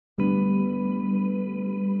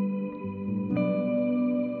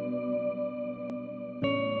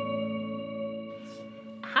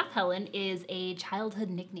Half Helen is a childhood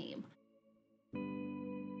nickname.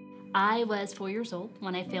 I was 4 years old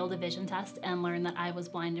when I failed a vision test and learned that I was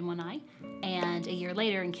blind in one eye. And a year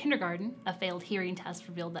later in kindergarten, a failed hearing test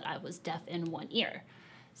revealed that I was deaf in one ear.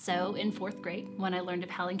 So in 4th grade, when I learned of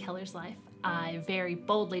Helen Keller's life, I very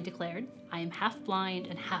boldly declared, I am half blind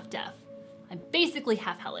and half deaf. I'm basically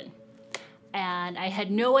half Helen. And I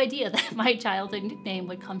had no idea that my childhood nickname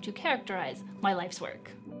would come to characterize my life's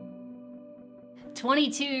work.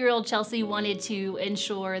 22-year-old Chelsea wanted to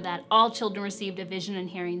ensure that all children received a vision and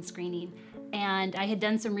hearing screening. And I had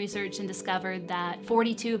done some research and discovered that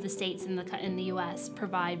 42 of the states in the US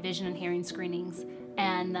provide vision and hearing screenings,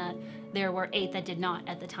 and there were 8 that did not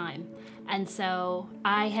at the time. And so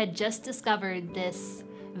I had just discovered this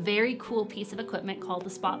very cool piece of equipment called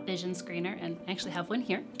the Spot Vision Screener, and I actually have one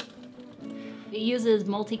here. It uses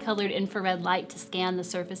multicolored infrared light to scan the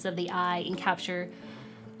surface of the eye and capture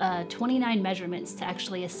 29 measurements to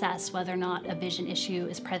actually assess whether or not a vision issue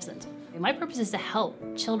is present. My purpose is to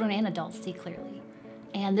help children and adults see clearly.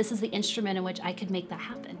 And this is the instrument in which I could make that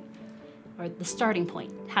happen, or the starting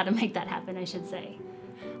point, how to make that happen, I should say.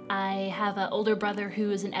 I have an older brother who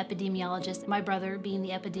is an epidemiologist. My brother, being the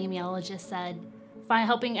epidemiologist, said,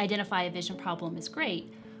 helping identify a vision problem is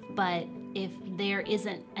great, but if there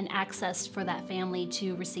isn't an access for that family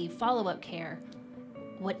to receive follow-up care,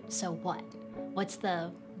 so what? What's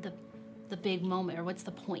the big moment, or what's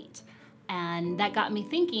the point? And that got me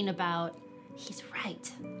thinking about, he's right.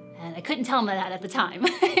 And I couldn't tell him that at the time.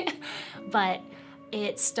 But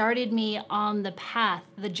it started me on the path,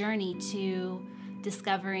 the journey to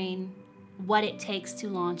discovering what it takes to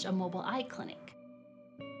launch a mobile eye clinic.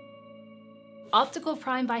 Optical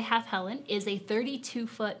Prime by Half Helen is a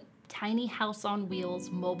 32-foot tiny house on wheels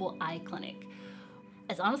mobile eye clinic.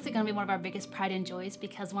 It's honestly going to be one of our biggest pride and joys,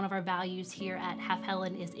 because one of our values here at Half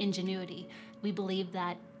Helen is ingenuity. We believe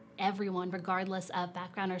that everyone, regardless of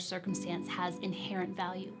background or circumstance, has inherent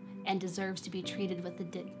value and deserves to be treated with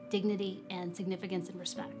the dignity and significance and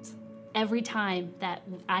respect. Every time that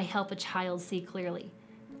I help a child see clearly,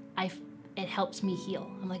 it helps me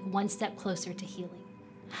heal. I'm like one step closer to healing.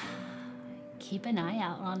 Keep an eye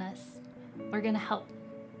out on us. We're going to help.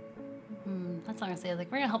 That's not gonna say, we're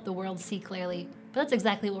gonna help the world see clearly, but that's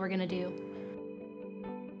exactly what we're gonna do.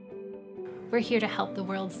 We're here to help the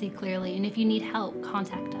world see clearly, and if you need help,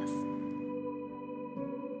 contact us.